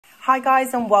Hi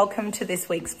guys and welcome to this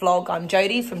week's vlog. I'm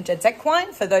Jodie from JEDS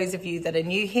Equine. For those of you that are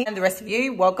new here and the rest of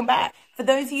you, welcome back. For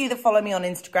those of you that follow me on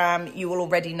Instagram, you will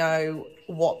already know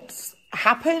what's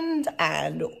happened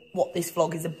and what this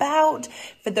vlog is about.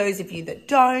 For those of you that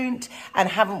don't and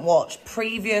haven't watched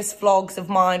previous vlogs of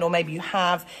mine, or maybe you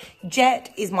have,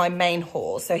 Jet is my main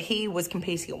horse. So he was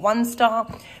competing at 1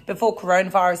 star. Before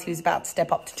coronavirus, he was about to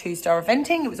step up to 2-star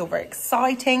eventing. It was all very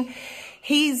exciting.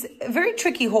 He's a very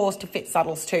tricky horse to fit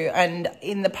saddles to, and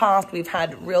in the past we've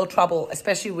had real trouble,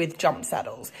 especially with jump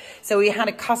saddles. So we had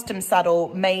a custom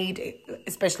saddle made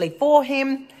especially for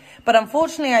him, but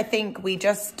unfortunately I think we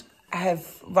just have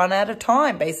run out of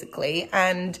time basically,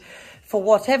 and for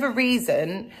whatever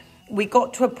reason we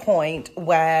got to a point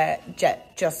where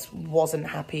Jet just wasn't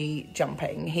happy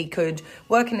jumping. He could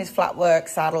work in his flat work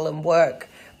saddle and work,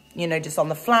 you know, just on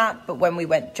the flat, but when we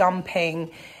went jumping,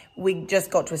 we just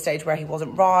got to a stage where he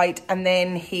wasn't right, and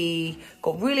then he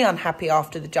got really unhappy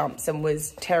after the jumps and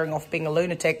was tearing off being a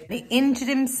lunatic. He injured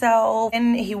himself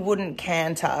and he wouldn't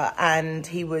canter, and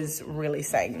he was really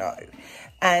saying no.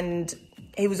 And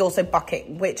he was also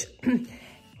bucking, which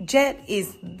Jet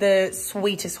is the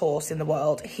sweetest horse in the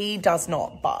world. He does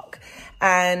not buck.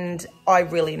 And I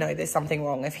really know there's something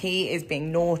wrong. If he is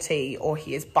being naughty or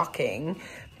he is bucking,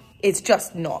 it's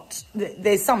just not,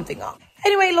 there's something up.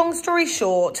 Anyway, long story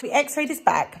short, we x-rayed his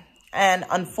back, and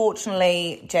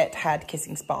unfortunately Jet had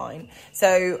kissing spine.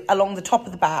 So along the top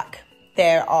of the back,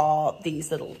 there are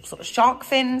these little sort of shark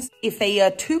fins. If they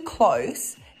are too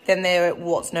close, then they're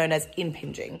what's known as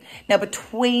impinging. Now,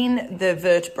 between the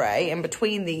vertebrae and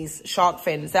between these shark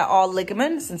fins, there are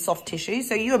ligaments and soft tissue.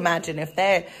 So you imagine if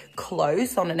they're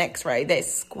close on an x-ray, they're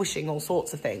squishing all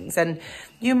sorts of things. And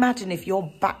you imagine if your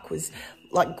back was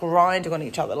like grinding on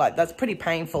each other, like that's pretty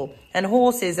painful. And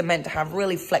horses are meant to have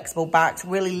really flexible backs,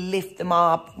 really lift them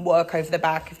up, work over the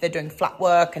back if they're doing flat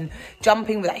work and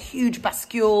jumping with that huge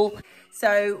bascule.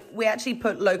 So we actually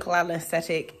put local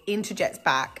anesthetic into Jet's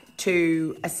back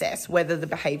to assess whether the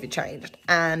behavior changed.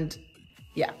 And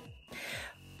yeah,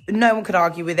 no one could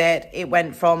argue with it. It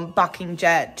went from bucking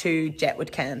Jet to Jet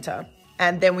would canter.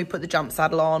 And then we put the jump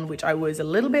saddle on, which I was a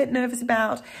little bit nervous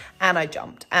about, and I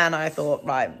jumped. And I thought,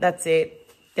 right, that's it.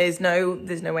 There's no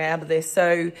way out of this.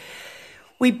 So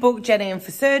we booked Jet in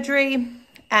for surgery,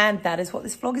 and that is what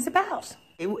this vlog is about.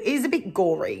 It is a bit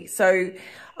gory, so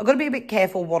I've got to be a bit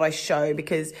careful what I show,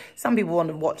 because some people want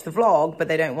to watch the vlog, but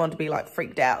they don't want to be like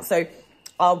freaked out. So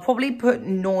I'll probably put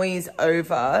noise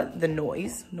over the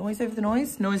noise. Noise over the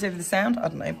noise? Noise over the sound? I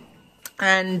don't know.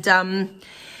 And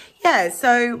yeah,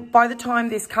 so by the time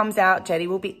this comes out, Jodie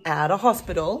will be out of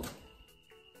hospital.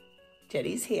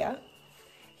 Jodie's here.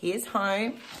 He is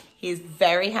home. He is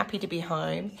very happy to be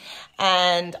home.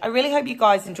 And I really hope you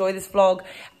guys enjoy this vlog.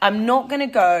 I'm not going to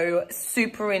go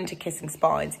super into kissing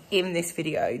spines in this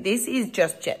video. This is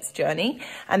just Jet's journey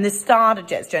and the start of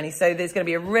Jet's journey. So there's going to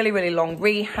be a really, really long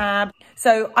rehab.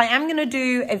 So I am going to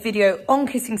do a video on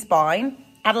kissing spine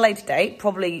at a later date,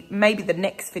 probably maybe the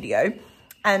next video.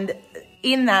 And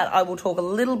in that, I will talk a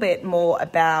little bit more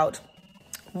about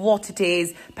what it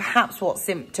is, perhaps what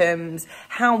symptoms,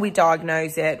 how we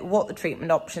diagnose it, what the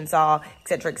treatment options are,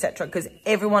 etc., etc. Because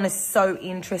everyone is so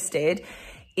interested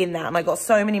in that. And I got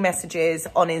so many messages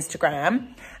on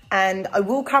Instagram, and I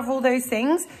will cover all those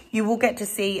things. You will get to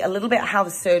see a little bit how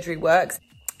the surgery works.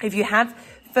 If you have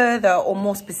further or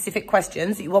more specific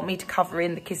questions that you want me to cover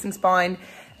in the kissing spine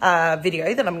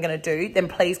video that I'm going to do, then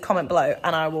please comment below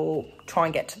and I will try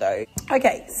and get to those.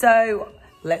 Okay, so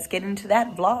let's get into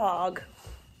that vlog.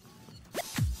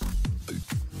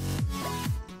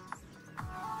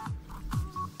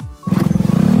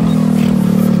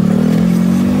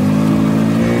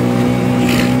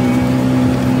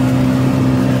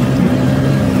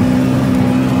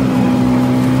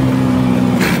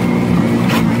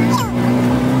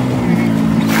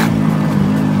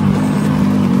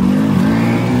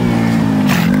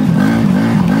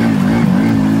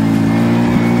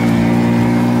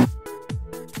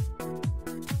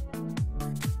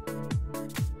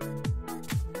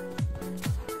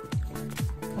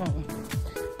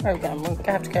 There we go, I'm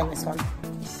gonna have to go in this one.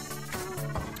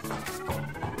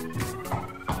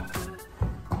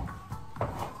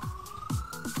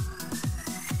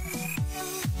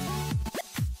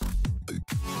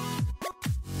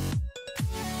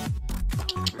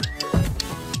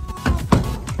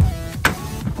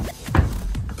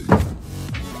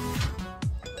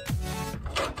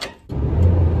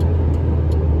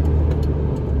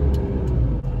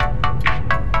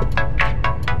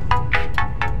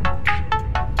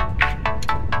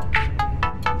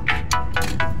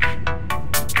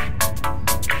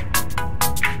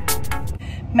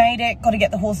 got to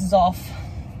get the horses off.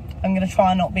 I'm going to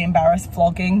try and not be embarrassed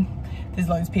vlogging. There's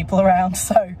loads of people around.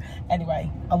 So anyway,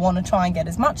 I want to try and get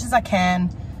as much as I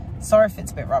can. Sorry if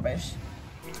it's a bit rubbish.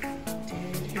 So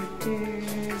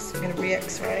we're going to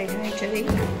re-x-ray. Hey, Jodie.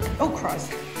 Oh,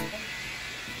 Christ.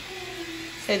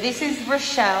 So this is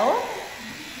Rochelle.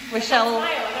 Rochelle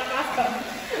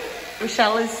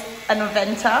is an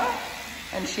eventer,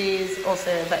 and she's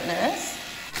also a vet nurse.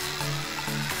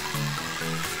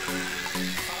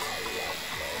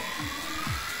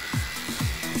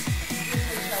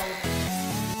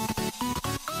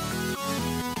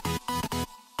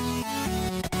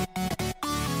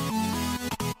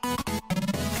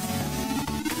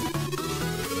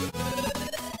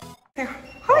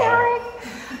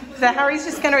 So Harry's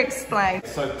just going to explain.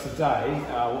 So today,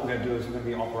 what we're going to do is we're going to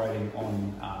be operating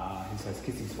on his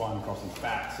kissing spine across his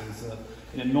back. So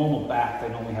in a normal back, they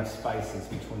normally have spaces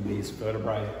between these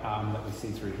vertebrae that we see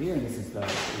through here, and this is the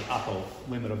upper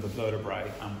limit of the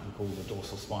vertebrae we call the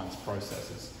dorsal spinous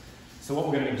processes. So what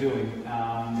we're going to be doing,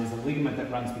 there's a ligament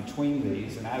that runs between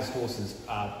these, and as horses'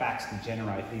 backs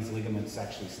degenerate, these ligaments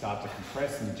actually start to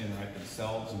compress and degenerate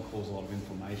themselves and cause a lot of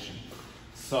inflammation.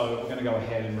 So we're going to go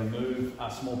ahead and remove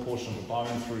a small portion of the bone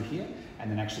through here and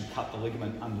then actually cut the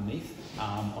ligament underneath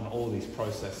on all of these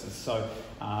processes. So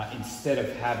instead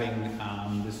of having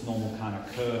this normal kind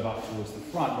of curve up towards the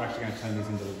front, we're actually going to turn these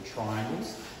into little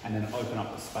triangles and then open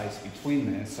up the space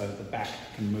between there so that the back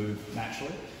can move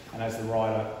naturally. And as the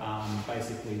rider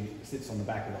basically sits on the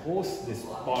back of the horse, this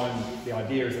bone, the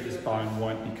idea is that this bone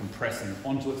won't be compressing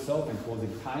onto itself and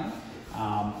causing pain,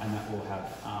 and that will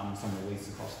have some release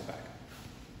across the back.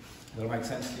 Does that make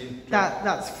sense to you?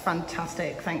 That's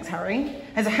fantastic. Thanks, Harry.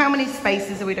 And so how many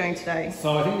spaces are we doing today?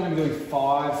 So I think we're going to be doing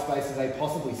 5 spaces a day,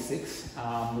 possibly 6.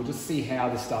 We'll just see how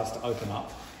this starts to open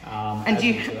up. And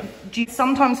do you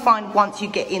sometimes find once you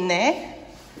get in there,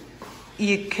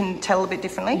 you can tell a bit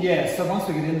differently? Yeah, so once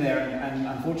we get in there, and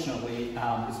unfortunately,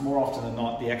 it's more often than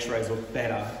not, the x-rays look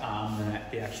better than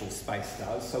the actual space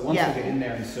does. So once we get in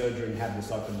there in surgery and have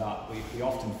this opened up, we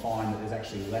often find that there's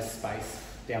actually less space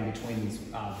down between these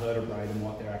vertebrae than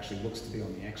what there actually looks to be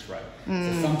on the x-ray.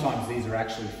 So sometimes these are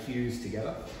actually fused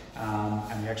together,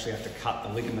 and you actually have to cut the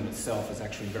ligament itself. Is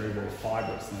actually very, very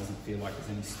fibrous and doesn't feel like there's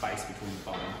any space between the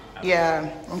bone.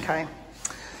 Yeah, okay.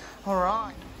 All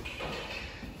right.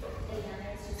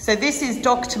 So this is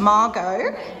Dr.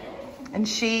 Margot, and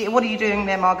what are you doing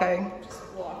there, Margot?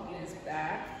 Just blocking his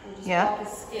back. We'll just Yeah. block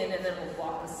his skin and then we'll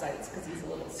block the sites because he's a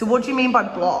little So what do you mean by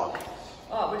block?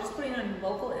 Oh, we're just putting on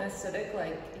local anesthetic,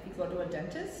 like if you go to a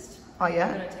dentist. Oh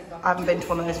yeah? I haven't been to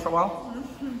one of those for a while.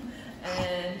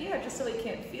 And yeah, just so he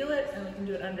can't feel it, and we can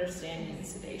do it under standing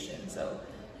sedation. So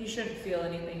he shouldn't feel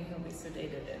anything, he'll be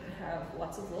sedated and have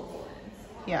lots of local ends.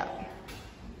 Yeah.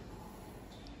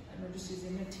 And we're just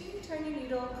using a teeny tiny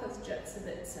needle because Jet's a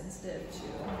bit sensitive to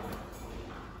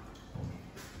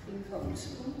being poked.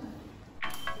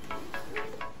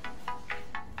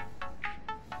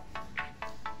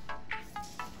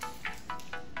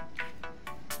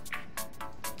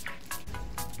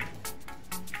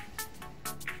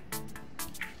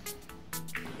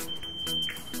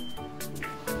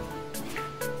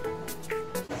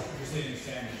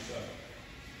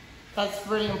 That's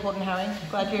really important, Harry.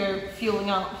 Glad you're fueling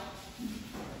up.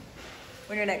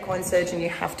 When you're an equine surgeon, you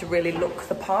have to really look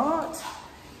the part.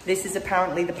 This is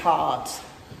apparently the part.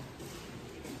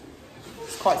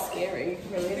 It's quite scary,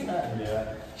 really, isn't it?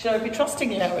 Yeah. Should I be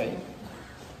trusting you, Harry?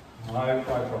 I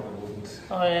probably wouldn't.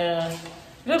 Oh, yeah.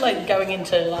 You look like going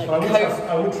into, like, I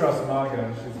would trust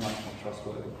Margot. She's much more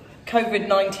trustworthy.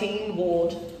 COVID-19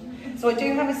 ward. So I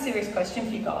do have a serious question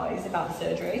for you guys about the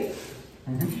surgery.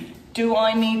 Do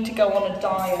I need to go on a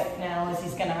diet now as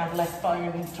he's going to have less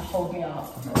bones to hold me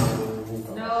up?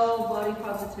 No body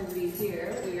positivity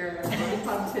here. We are body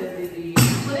positivity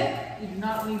clinic. You do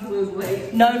not need to lose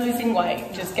weight. No losing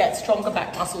weight, just get stronger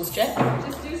back muscles, Jet.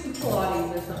 Just do some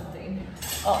Pilates or something.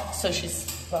 Oh, so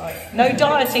she's like, no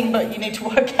dieting, but you need to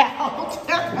work out.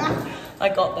 I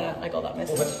got that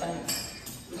message, thanks.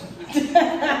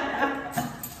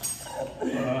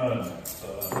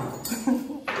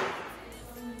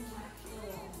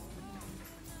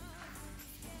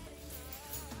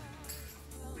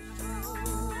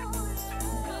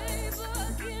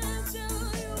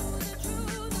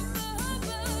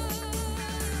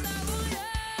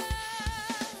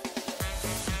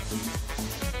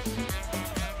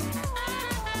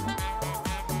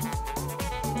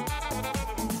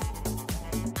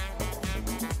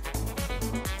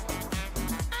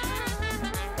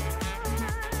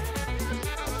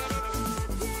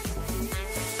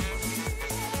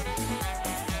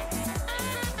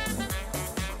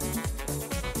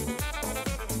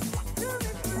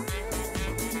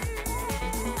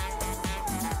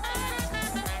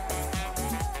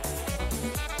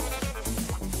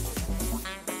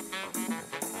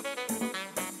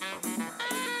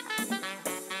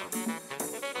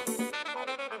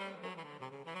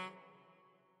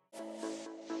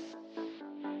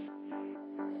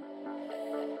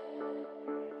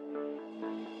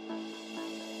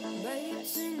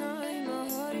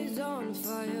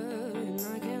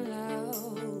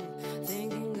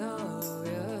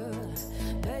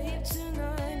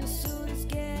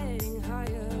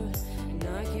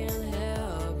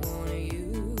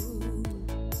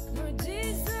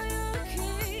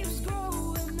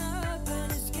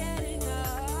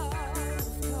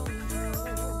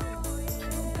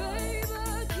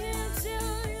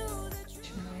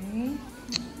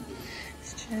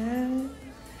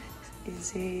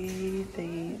 see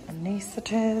the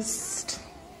anaesthetist.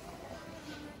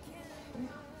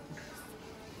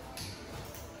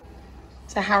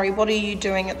 So Harry, what are you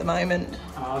doing at the moment?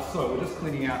 So we're just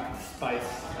cleaning out the space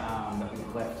that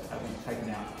we've left, that we've taken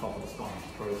out the top of the spinal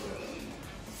process.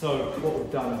 So what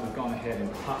we've done is we've gone ahead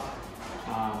and cut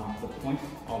the point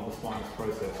of the spinal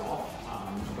process off,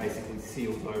 and basically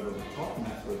sealed over the top, and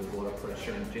that's where there's a lot of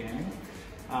pressure and jamming.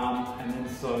 And then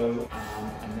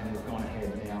we've gone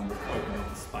ahead now and just opened up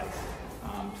the space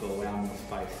to allow more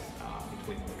space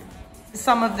between the ligaments.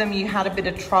 Some of them you had a bit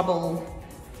of trouble.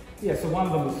 Yeah, so one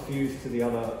of them was fused to the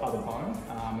other bone,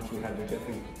 which we had to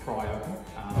gently pry open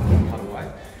and cut away.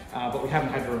 But we haven't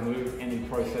had to remove any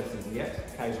processes yet.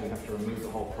 Occasionally we have to remove the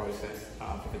whole process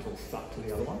if it's all stuck to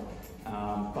the other one.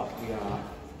 But we are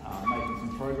making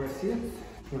some progress here.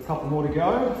 We've got a couple more to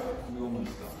go, and we're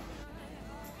almost done.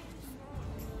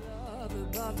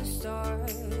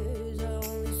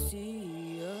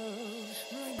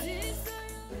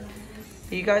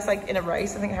 Are you guys like in a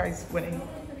race? I think Harry's winning.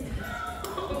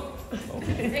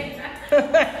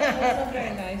 That's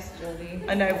very nice, Jodie.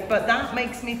 I know, but that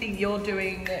makes me think you're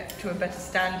doing it to a better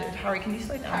standard. Harry, can you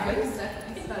slow down, please?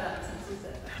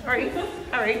 Harry.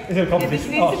 Is it a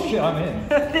competition? Oh shit, I'm in.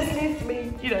 This needs to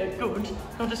be, you know, good,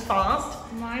 not just fast.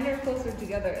 Mine are closer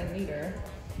together and neater.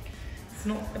 It's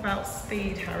not about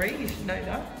speed, Harry. You should know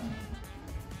that.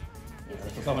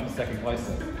 So someone in second place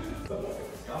then.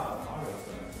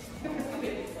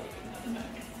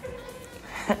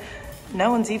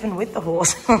 No one's even with the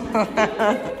horse.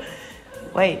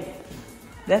 Wait,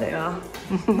 there they are.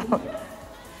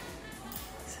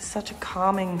 This is such a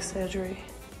calming surgery.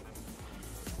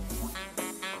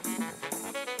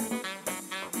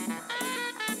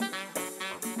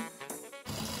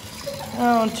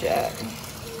 Oh, Jet.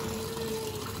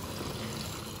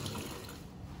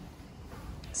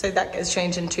 So that gets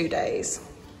changed in 2 days.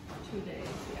 2 days,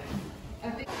 yeah.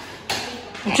 I think.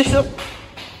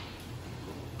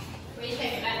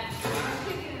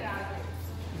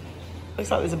 Looks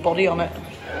like there's a body on it.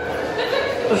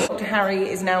 Dr. Harry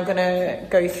is now going to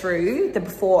go through the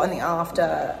before and the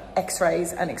after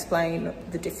x-rays and explain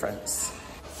the difference.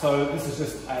 So this is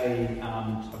just a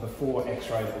before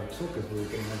x-ray that we took as we were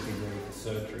getting everything ready for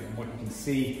surgery. And what you can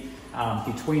see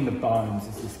between the bones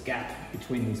is this gap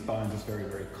between these bones is very,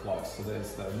 very close. So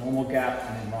there's the normal gap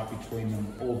and then right between them,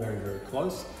 all very, very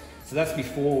close. So that's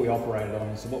before we operated on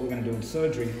it. So what we're going to do in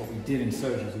surgery, what we did in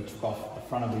surgery is we took off the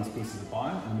front of these pieces of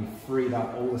bone and we freed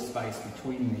up all the space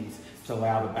between these to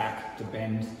allow the back to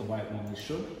bend the way it normally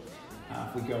should.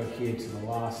 If we go here to the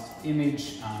last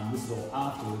image, this is all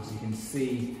afterwards, you can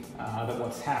see that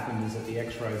what's happened is that the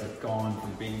x-rays have gone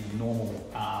from being a normal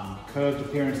curved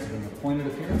appearance to being a pointed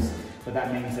appearance, but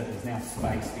that means that there's now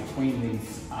space between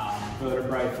these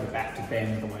vertebrae for the back to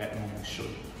bend the way it normally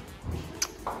should.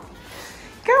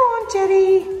 Go on,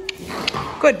 Jodie.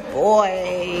 Good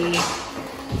boy.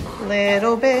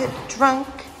 Little bit drunk,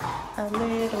 a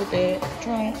little bit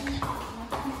drunk.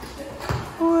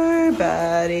 Woo,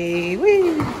 buddy,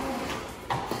 woo.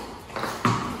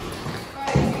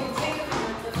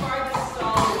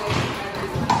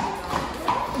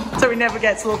 So he never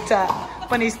gets looked at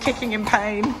when he's kicking in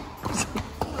pain.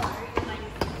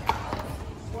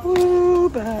 Woo,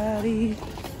 buddy.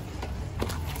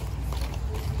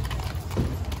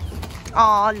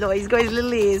 Oh, look, he's got his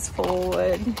little ears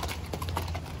forward.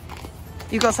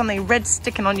 You've got something red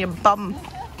sticking on your bum.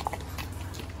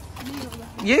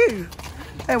 You?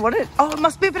 Hey, what it? Oh, it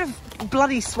must be a bit of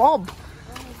bloody swab.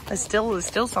 There's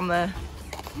still some there.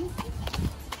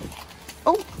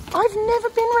 Oh, I've never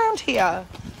been around here.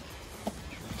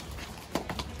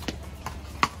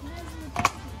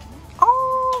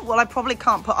 Oh, well, I probably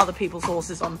can't put other people's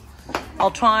horses on.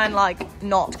 I'll try and like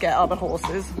not get other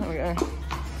horses. There we go.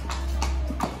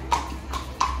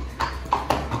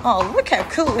 Oh, look how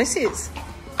cool this is.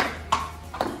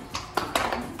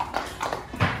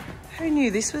 Who knew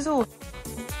this was all?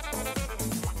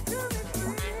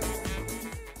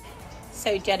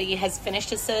 So Jodie has finished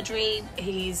his surgery.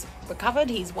 He's recovered,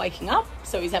 he's waking up,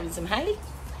 so he's having some hay.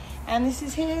 And this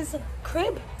is his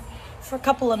crib for a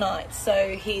couple of nights.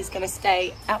 So he's gonna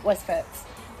stay at Westfits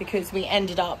because we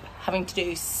ended up having to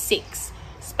do 6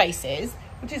 spaces,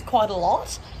 which is quite a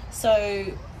lot. So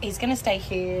he's gonna stay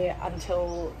here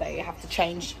until they have to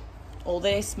change all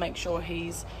this, make sure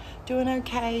he's doing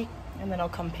okay, and then I'll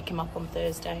come pick him up on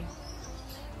Thursday.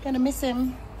 Gonna miss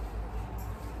him.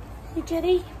 Hey,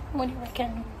 Jodie, what do you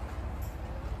reckon?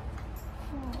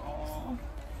 Aww.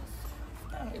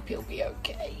 I hope he'll be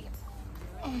okay.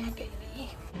 Oh, my baby.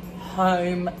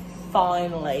 Home,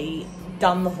 finally.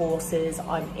 Done the horses.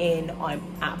 I'm in. I'm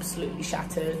absolutely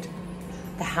shattered.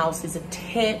 The house is a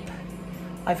tip.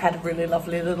 I've had a really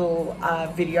lovely little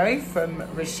video from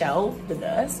Rochelle, the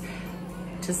nurse,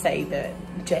 to say that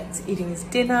Jet's eating his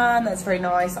dinner, and that's very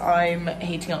nice. I'm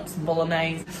heating up some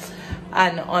bolognese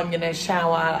and I'm gonna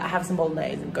shower, have some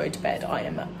bolognese and go to bed. I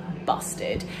am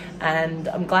busted, and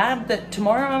I'm glad that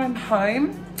tomorrow I'm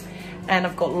home and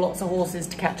I've got lots of horses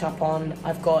to catch up on.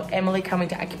 I've got Emily coming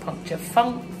to acupuncture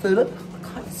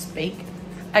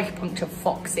acupuncture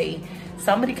Foxy,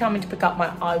 somebody coming to pick up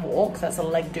my eye walk, that's a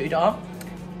leg doodah,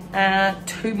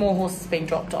 2 more horses being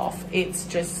dropped off. It's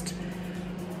just,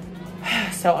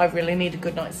 so I really need a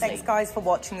good night's sleep. Thanks guys for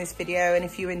watching this video, and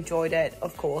if you enjoyed it,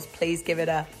 of course, please give it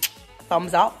a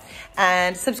thumbs up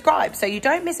and subscribe so you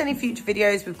don't miss any future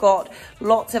videos. We've got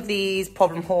lots of these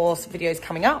problem horse videos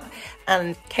coming up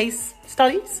and case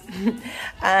studies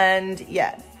and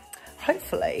yeah,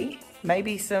 hopefully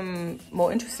maybe some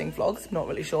more interesting vlogs, not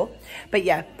really sure, but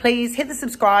yeah, please hit the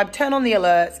subscribe, turn on the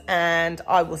alerts, and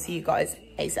I will see you guys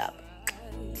ASAP.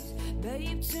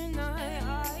 Babe, tonight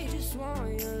I just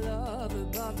want your love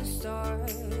above the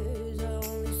stars.